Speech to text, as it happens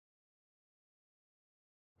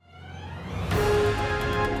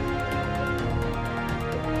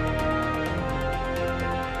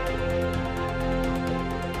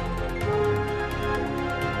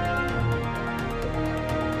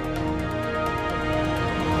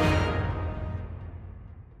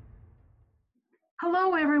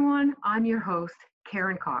I'm your host,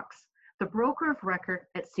 Karen Cox, the broker of record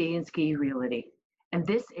at Sea and Ski Realty. And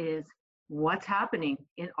this is What's Happening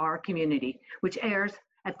in Our Community, which airs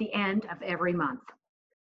at the end of every month.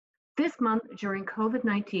 This month, during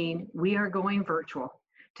COVID-19, we are going virtual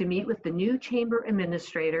to meet with the new Chamber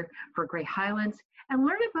Administrator for Grey Highlands and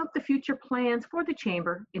learn about the future plans for the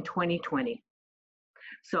Chamber in 2020.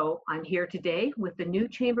 So I'm here today with the new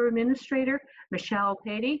Chamber Administrator, Michelle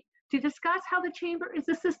Patey, to discuss how the Chamber is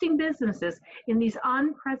assisting businesses in these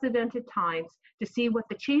unprecedented times to see what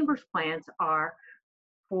the Chamber's plans are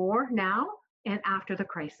for now and after the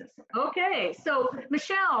crisis. Okay, so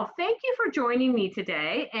Michelle, thank you for joining me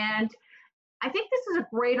today. And I think this is a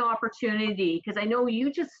great opportunity because I know you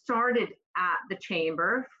just started at the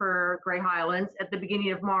Chamber for Grey Highlands at the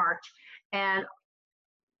beginning of March. And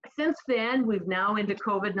since then, we've now into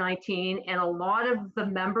COVID-19, and a lot of the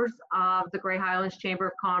members of the Grey Highlands Chamber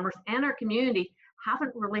of Commerce and our community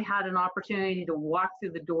haven't really had an opportunity to walk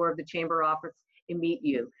through the door of the Chamber office and meet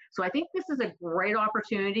you. So I think this is a great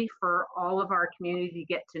opportunity for all of our community to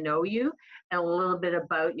get to know you and a little bit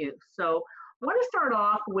about you. So I want to start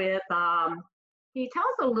off with, can you tell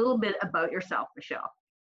us a little bit about yourself, Michelle?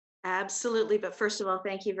 Absolutely. But first of all,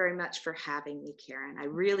 thank you very much for having me, Karen. I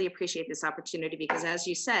really appreciate this opportunity because, as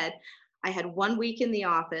you said, I had 1 week in the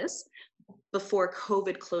office before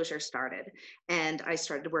COVID closure started, and I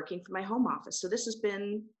started working from my home office. So this has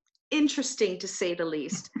been interesting, to say the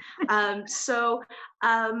least.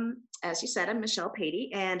 As you said, I'm Michelle Patey,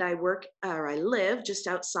 and I live just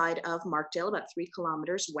outside of Markdale, about 3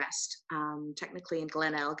 kilometers west, technically in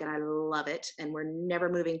Glen Elg, and I love it. And we're never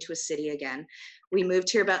moving to a city again. We moved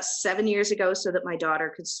here about 7 years ago so that my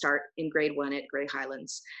daughter could start in grade 1 at Grey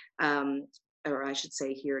Highlands, or I should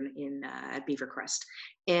say here at Beaver Crest.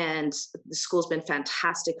 And the school's been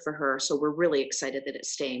fantastic for her, so we're really excited that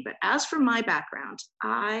it's staying. But as for my background,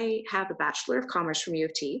 I have a Bachelor of Commerce from U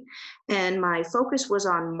of T, and my focus was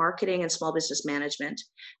on marketing and small business management,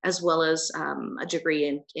 as well as a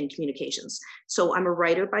degree in communications. So I'm a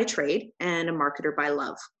writer by trade and a marketer by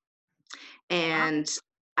love. And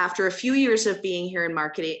after a few years of being here in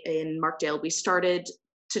Markdale, we started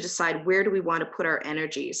to decide where do we want to put our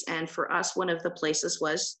energies. And for us, one of the places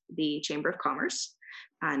was the Chamber of Commerce.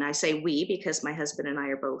 And I say we because my husband and I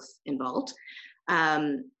are both involved.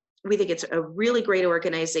 We think it's a really great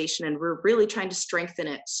organization, and we're really trying to strengthen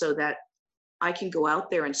it so that I can go out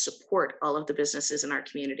there and support all of the businesses in our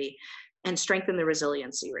community and strengthen the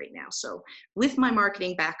resiliency right now. So with my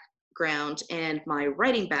marketing background and my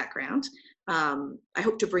writing background, I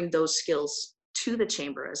hope to bring those skills to the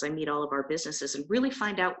Chamber as I meet all of our businesses and really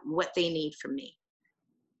find out what they need from me.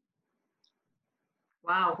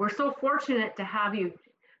 Wow, we're so fortunate to have you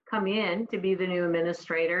come in to be the new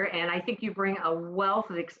administrator, and I think you bring a wealth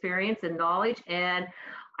of experience and knowledge, and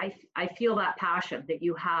I feel that passion that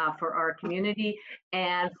you have for our community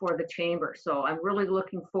and for the Chamber. So I'm really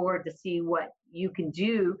looking forward to see what you can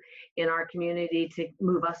do in our community to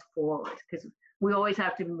move us forward, because we always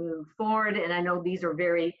have to move forward, and I know these are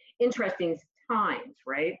very interesting times,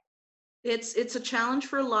 right? It's a challenge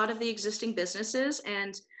for a lot of the existing businesses,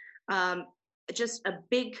 and just a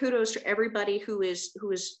big kudos to everybody who is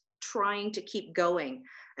trying to keep going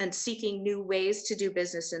and seeking new ways to do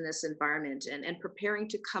business in this environment, and preparing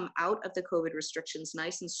to come out of the COVID restrictions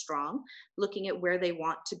nice and strong, looking at where they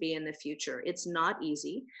want to be in the future. It's not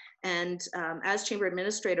easy. And as Chamber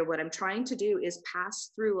Administrator, what I'm trying to do is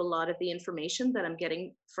pass through a lot of the information that I'm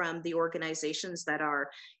getting from the organizations that are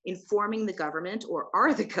informing the government or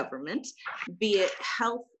are the government, be it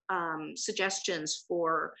health suggestions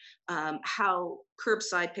for how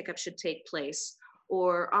curbside pickup should take place,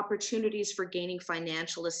 or opportunities for gaining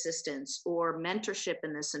financial assistance or mentorship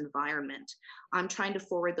in this environment. I'm trying to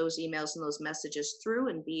forward those emails and those messages through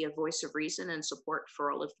and be a voice of reason and support for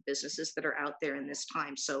all of the businesses that are out there in this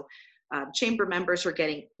time. So Chamber members are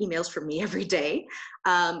getting emails from me every day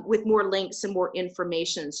with more links and more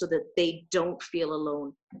information so that they don't feel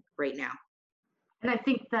alone right now. And I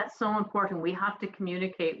think that's so important. We have to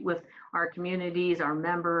communicate with our communities, our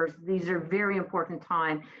members. These are very important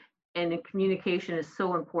times. And communication is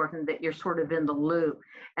so important that you're sort of in the loop.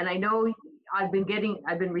 And I know I've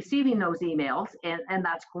been receiving those emails, and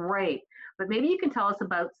that's great. But maybe you can tell us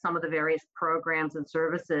about some of the various programs and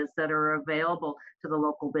services that are available to the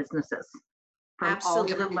local businesses from all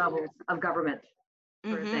different levels of government.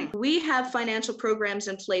 Mm-hmm. We have financial programs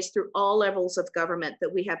in place through all levels of government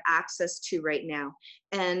that we have access to right now.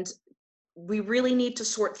 And we really need to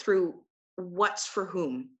sort through what's for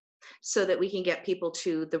whom, so that we can get people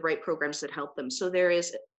to the right programs that help them. So there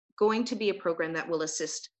is going to be a program that will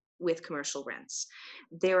assist with commercial rents.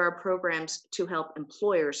 There are programs to help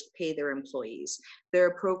employers pay their employees. There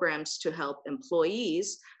are programs to help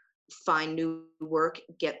employees find new work,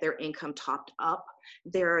 get their income topped up.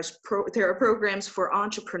 There are programs for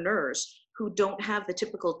entrepreneurs who don't have the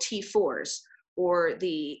typical T4s or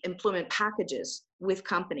the employment packages with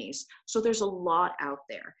companies. So there's a lot out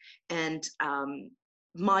there. And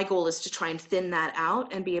my goal is to try and thin that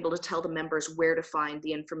out and be able to tell the members where to find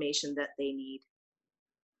the information that they need.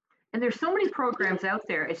 And there's so many programs out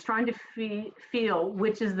there. It's trying to feel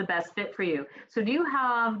which is the best fit for you. So do you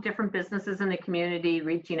have different businesses in the community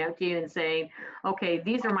reaching out to you and saying, okay,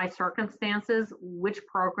 these are my circumstances, which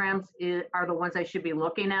programs are the ones I should be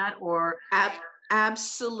looking at? Or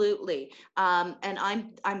Absolutely. And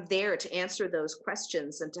I'm there to answer those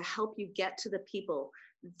questions and to help you get to the people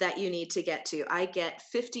that you need to get to. I get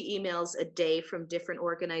 50 emails a day from different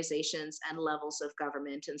organizations and levels of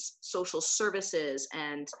government and social services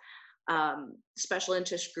and special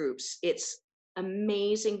interest groups. It's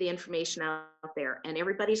amazing the information out there, and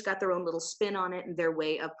everybody's got their own little spin on it and their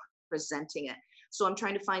way of presenting it. So I'm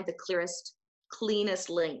trying to find the cleanest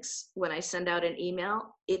links. When I send out an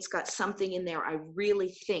email, it's got something in there I really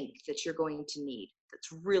think that you're going to need,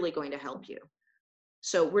 that's really going to help you.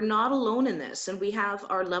 So we're not alone in this, and we have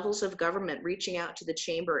our levels of government reaching out to the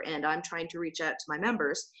chamber, and I'm trying to reach out to my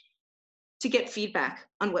members to get feedback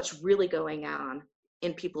on what's really going on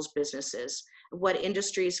in people's businesses. What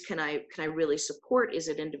industries can I really support? Is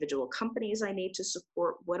it individual companies I need to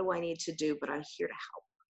support? What do I need to do? But I'm here to help.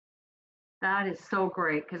 that is so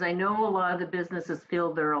great, because I know a lot of the businesses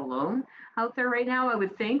feel they're alone out there right now, I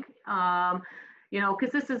would think.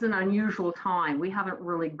 Because this is an unusual time. We haven't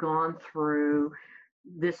really gone through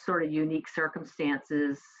this sort of unique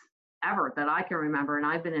circumstances ever that I can remember. And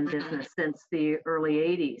I've been in business since the early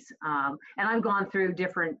 80s. And I've gone through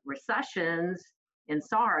different recessions and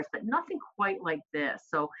SARS, but nothing quite like this.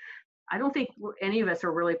 So I don't think any of us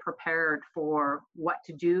are really prepared for what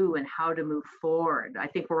to do and how to move forward. I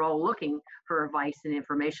think we're all looking for advice and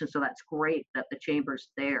information. So that's great that the chamber's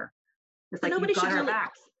there. It's like you've got our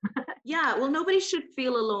backs. Yeah, well, nobody should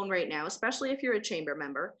feel alone right now, especially if you're a chamber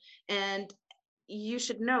member. And you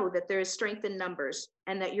should know that there is strength in numbers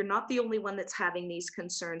and that you're not the only one that's having these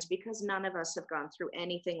concerns, because none of us have gone through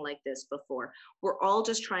anything like this before. We're all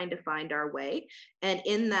just trying to find our way. And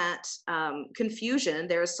in that confusion,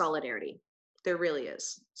 there is solidarity. There really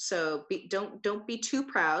is. So don't be too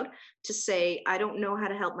proud to say, I don't know how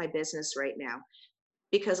to help my business right now,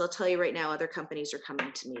 because I'll tell you right now, other companies are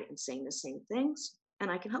coming to me and saying the same things,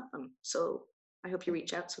 and I can help them. So I hope you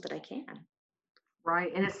reach out so that I can.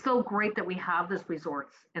 Right. And it's so great that we have this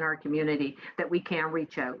resource in our community that we can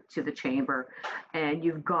reach out to the chamber. And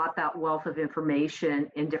you've got that wealth of information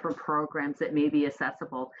in different programs that may be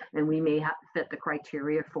accessible and we may have fit the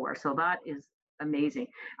criteria for. So that is amazing.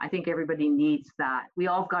 I think everybody needs that. We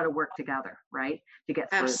all got to work together, right? To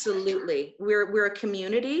get through. Absolutely. We're a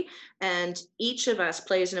community, and each of us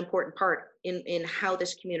plays an important part in how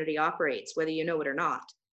this community operates, whether you know it or not.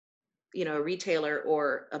 A retailer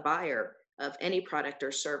or a buyer of any product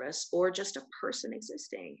or service, or just a person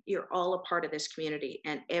existing. You're all a part of this community,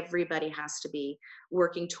 and everybody has to be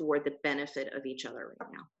working toward the benefit of each other right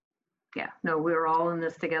now. Yeah, no, we're all in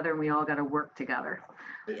this together, and we all got to work together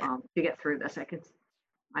to get through this.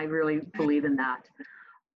 I really believe in that.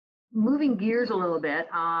 Moving gears a little bit,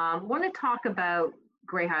 want to talk about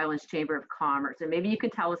Grey Highlands Chamber of Commerce, and maybe you can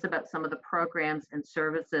tell us about some of the programs and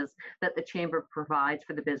services that the Chamber provides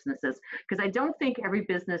for the businesses, because I don't think every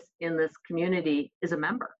business in this community is a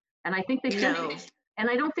member, and I think they should be. And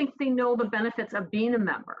I don't think they know the benefits of being a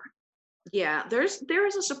member. Yeah, there is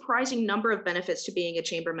a surprising number of benefits to being a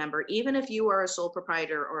chamber member, even if you are a sole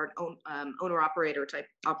proprietor or an owner-operator type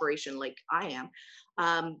operation like I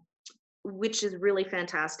am. Which is really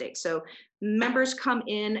fantastic. So members come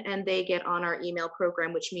in and they get on our email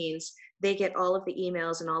program, which means they get all of the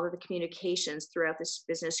emails and all of the communications throughout this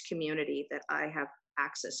business community that I have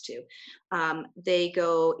access to. They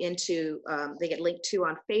go into, they get linked to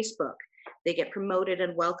on Facebook. They get promoted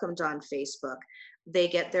and welcomed on Facebook. They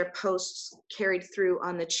get their posts carried through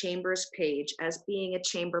on the chamber's page as being a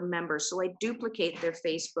chamber member. So I duplicate their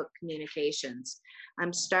Facebook communications.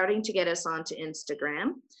 I'm starting to get us onto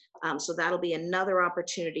Instagram. So that'll be another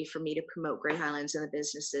opportunity for me to promote Grey Highlands and the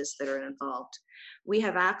businesses that are involved. We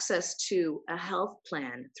have access to a health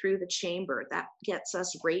plan through the chamber that gets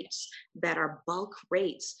us rates that are bulk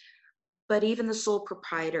rates. But even the sole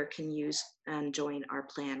proprietor can use and join our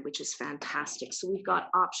plan, which is fantastic. So we've got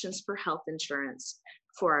options for health insurance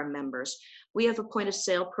for our members. We have a point of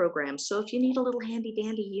sale program. So if you need a little handy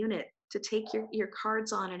dandy unit to take your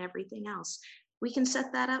cards on and everything else, we can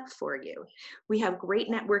set that up for you. We have great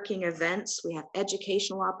networking events. We have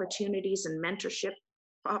educational opportunities and mentorship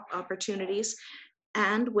opportunities.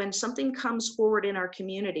 And when something comes forward in our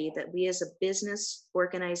community that we as a business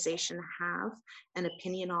organization have an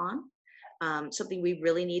opinion on, something we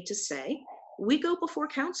really need to say, we go before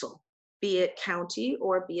council, be it county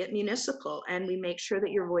or be it municipal, and we make sure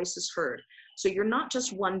that your voice is heard. So you're not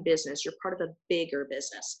just one business, you're part of a bigger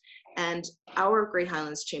business. And our Grey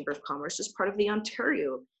Highlands Chamber of Commerce is part of the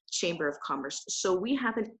Ontario Chamber of Commerce. So we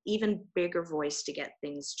have an even bigger voice to get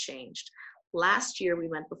things changed. Last year, we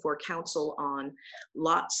went before council on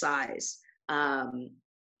lot size and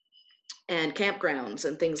campgrounds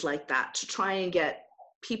and things like that to try and get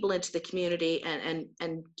people into the community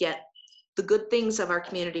and get the good things of our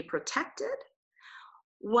community protected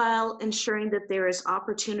while ensuring that there is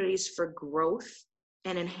opportunities for growth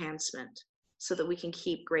and enhancement so that we can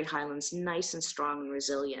keep Grey Highlands nice and strong and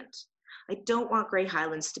resilient. I don't want Grey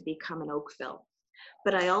Highlands to become an Oakville,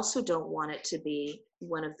 but I also don't want it to be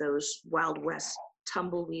one of those Wild West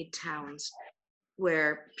tumbleweed towns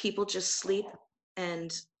where people just sleep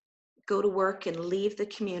and go to work and leave the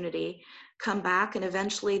community, come back, and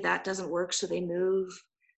eventually that doesn't work, so they move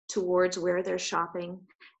towards where they're shopping,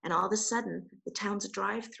 and all of a sudden the town's a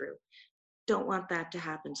drive-through. Don't want that to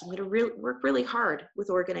happen. So I'm going to work really hard with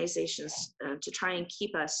organizations to try and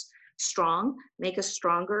keep us strong, make us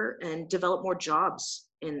stronger, and develop more jobs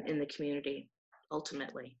in the community,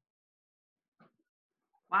 ultimately.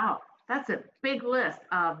 Wow, that's a big list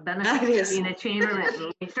of benefits of being a chamberman.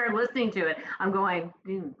 When you start listening to it, I'm going,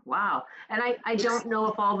 wow. And I don't know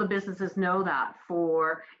if all the businesses know that.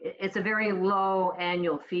 It's a very low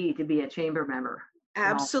annual fee to be a chamber member.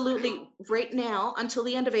 Absolutely. Right now, until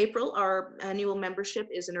the end of April, our annual membership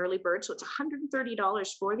is an early bird. So it's $130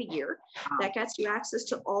 for the year. Wow. That gets you access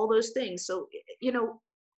to all those things. So, you know,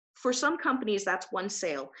 for some companies, that's one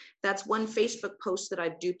sale. That's one Facebook post that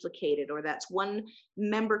I've duplicated, or that's one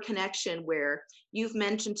member connection where you've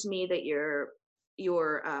mentioned to me that your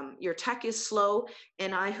tech is slow,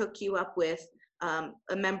 and I hook you up with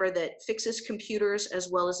a member that fixes computers as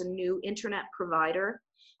well as a new internet provider.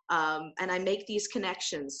 And I make these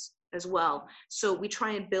connections as well. So we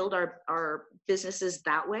try and build our businesses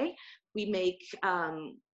that way. We make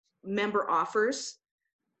member offers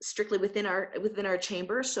strictly within our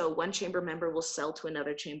chamber. So one chamber member will sell to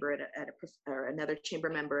another chamber or another chamber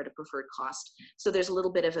member at a preferred cost. So there's a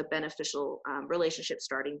little bit of a beneficial relationship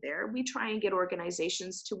starting there. We try and get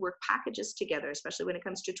organizations to work packages together, especially when it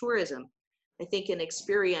comes to tourism. I think an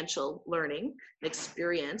experiential learning, an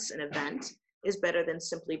experience, an event is better than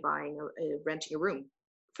simply renting a room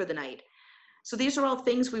for the night. So these are all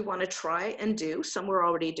things we want to try and do. Some we're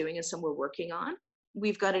already doing and some we're working on.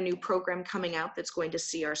 We've got a new program coming out that's going to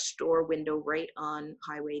see our store window right on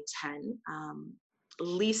Highway 10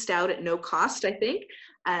 leased out at no cost, I think,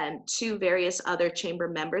 to various other chamber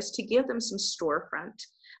members to give them some storefront.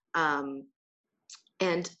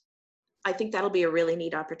 And I think that'll be a really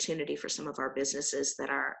neat opportunity for some of our businesses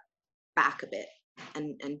that are back a bit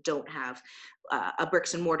and don't have a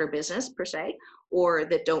bricks and mortar business per se, or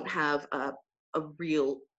that don't have a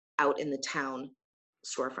real out in the town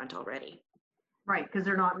storefront already. Right, because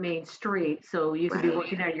they're not main street, so you could be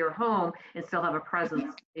working at your home and still have a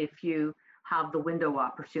presence if you have the window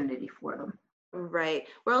opportunity for them. Right.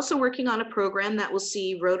 We're also working on a program that will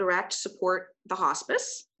see Rotaract support the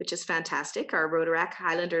hospice, which is fantastic, our Rotaract,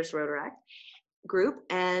 Highlanders Rotaract group.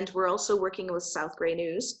 And we're also working with South Grey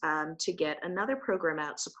News to get another program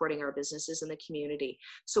out supporting our businesses in the community.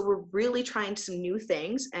 So we're really trying some new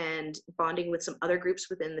things and bonding with some other groups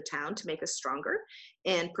within the town to make us stronger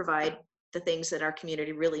and provide the things that our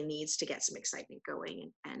community really needs to get some excitement going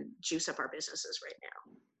and juice up our businesses right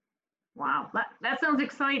now. Wow, that sounds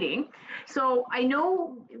exciting. So I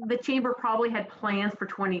know the chamber probably had plans for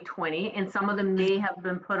 2020, and some of them may have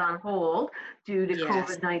been put on hold due to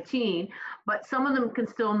COVID-19, but some of them can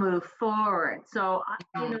still move forward. So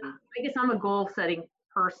I guess I'm a goal-setting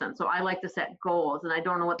person, so I like to set goals, and I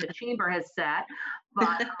don't know what the chamber has set,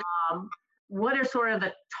 but what are sort of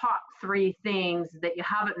the top 3 things that you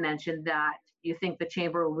haven't mentioned that you think the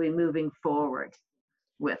chamber will be moving forward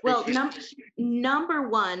with? Well, number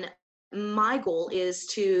one, my goal is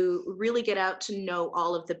to really get out to know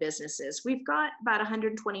all of the businesses. We've got about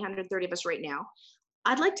 120, 130 of us right now.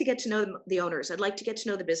 I'd like to get to know the owners. I'd like to get to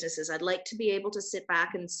know the businesses. I'd like to be able to sit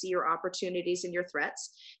back and see your opportunities and your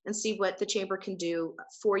threats and see what the chamber can do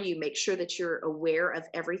for you. Make sure that you're aware of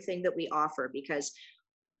everything that we offer, because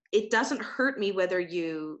it doesn't hurt me whether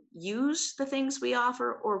you use the things we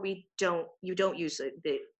offer or you don't use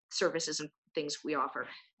the services and things we offer.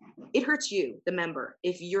 It hurts you, the member,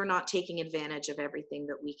 if you're not taking advantage of everything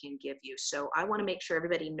that we can give you. So I want to make sure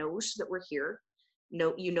everybody knows that we're here.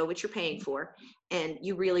 You know what you're paying for, and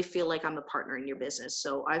you really feel like I'm a partner in your business.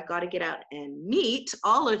 So I've got to get out and meet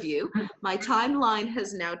all of you. My timeline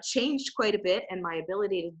has now changed quite a bit, and my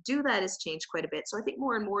ability to do that has changed quite a bit. So I think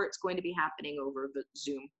more and more it's going to be happening over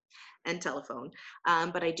Zoom and telephone.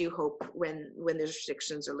 But I do hope when the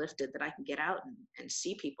restrictions are lifted that I can get out and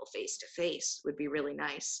see people face to face. Would be really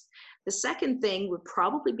nice. The second thing would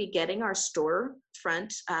probably be getting our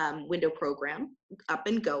storefront window program up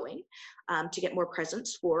and going to get more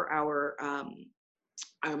presence for our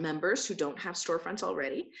members who don't have storefronts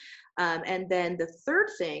already. And then the third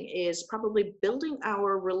thing is probably building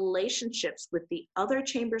our relationships with the other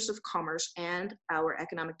chambers of commerce and our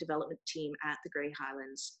economic development team at the Grey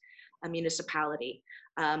Highlands municipality,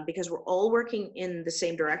 because we're all working in the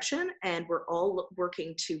same direction, and we're all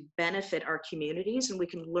working to benefit our communities, and we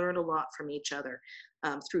can learn a lot from each other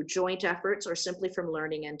through joint efforts or simply from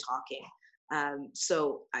learning and talking.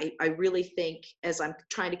 So I really think, as I'm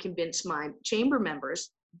trying to convince my chamber members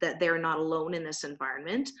that they're not alone in this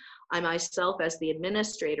environment, I myself as the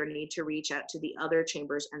administrator need to reach out to the other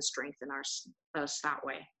chambers and strengthen us that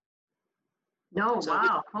way. No, So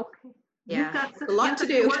wow, okay. Yeah, a lot to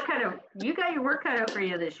do. You got your work cut out for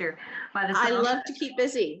you this year. I love to keep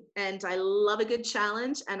busy, and I love a good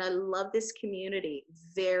challenge, and I love this community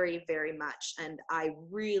very, very much. And I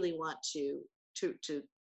really want to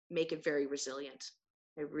make it very resilient.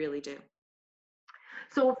 I really do.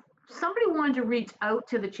 So if somebody wanted to reach out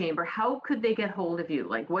to the chamber, how could they get hold of you?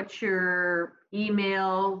 Like, what's your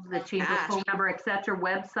email, the chamber phone number, etc.,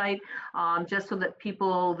 website, just so that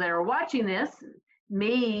people that are watching this,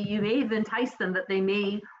 you may have enticed them that they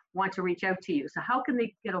may want to reach out to you. So how can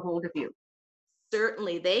they get a hold of you?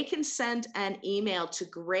 Certainly, they can send an email to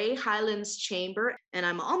Grey Highlands Chamber, and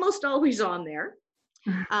I'm almost always on there.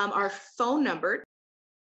 Our phone number,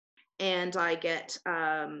 and I get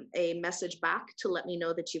a message back to let me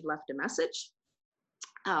know that you've left a message,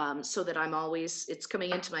 so that it's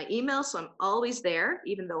coming into my email, so I'm always there,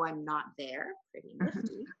 even though I'm not there. Pretty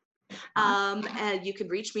nifty. And you can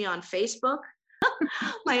reach me on Facebook.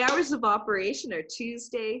 My hours of operation are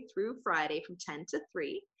Tuesday through Friday from 10 to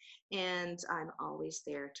 3, and I'm always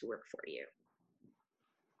there to work for you.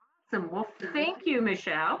 Awesome. Well, thank you,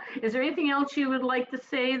 Michelle. Is there anything else you would like to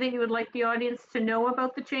say that you would like the audience to know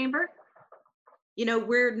about the chamber? You know,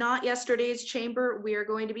 we're not yesterday's chamber. We are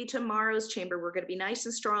going to be tomorrow's chamber. We're going to be nice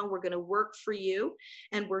and strong. We're going to work for you,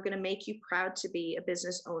 and we're going to make you proud to be a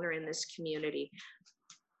business owner in this community.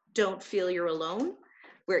 Don't feel you're alone.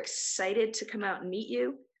 We're excited to come out and meet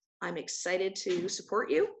you. I'm excited to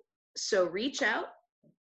support you. So reach out,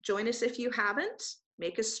 join us if you haven't,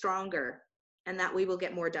 make us stronger, and that we will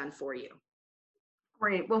get more done for you.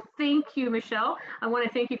 Great. Well, thank you, Michelle. I want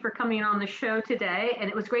to thank you for coming on the show today. And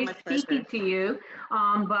it was great speaking to you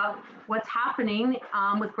about what's happening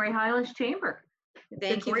with Grey Highlands Chamber.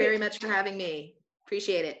 Thank you very much for having me.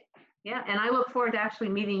 Appreciate it. Yeah, and I look forward to actually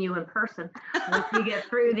meeting you in person once we get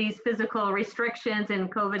through these physical restrictions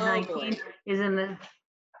and COVID-19 is in the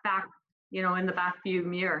back, in the back view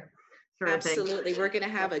mirror. Absolutely. We're going to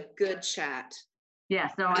have a good chat. Yeah,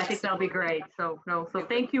 so I think that'll be great. So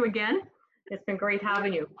thank you again. It's been great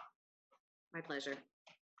having you. My pleasure.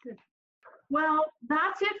 Good. Well,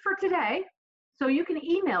 that's it for today. So you can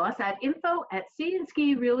email us at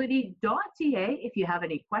info@candskirealty.ca if you have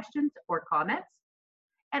any questions or comments.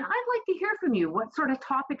 And I'd like to hear from you what sort of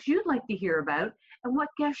topics you'd like to hear about and what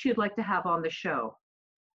guests you'd like to have on the show.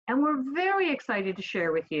 And we're very excited to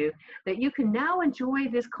share with you that you can now enjoy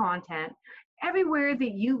this content everywhere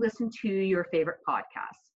that you listen to your favorite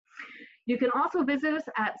podcasts. You can also visit us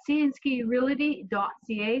at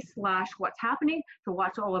candskirealty.ca/what's happening to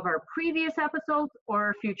watch all of our previous episodes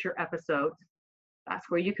or future episodes. That's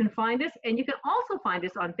where you can find us. And you can also find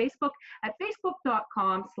us on Facebook at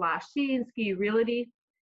facebook.com/candskirealty.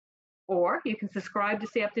 Or you can subscribe to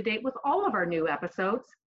stay up to date with all of our new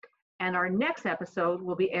episodes. And our next episode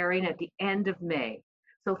will be airing at the end of May.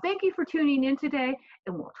 So thank you for tuning in today,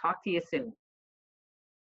 and we'll talk to you soon.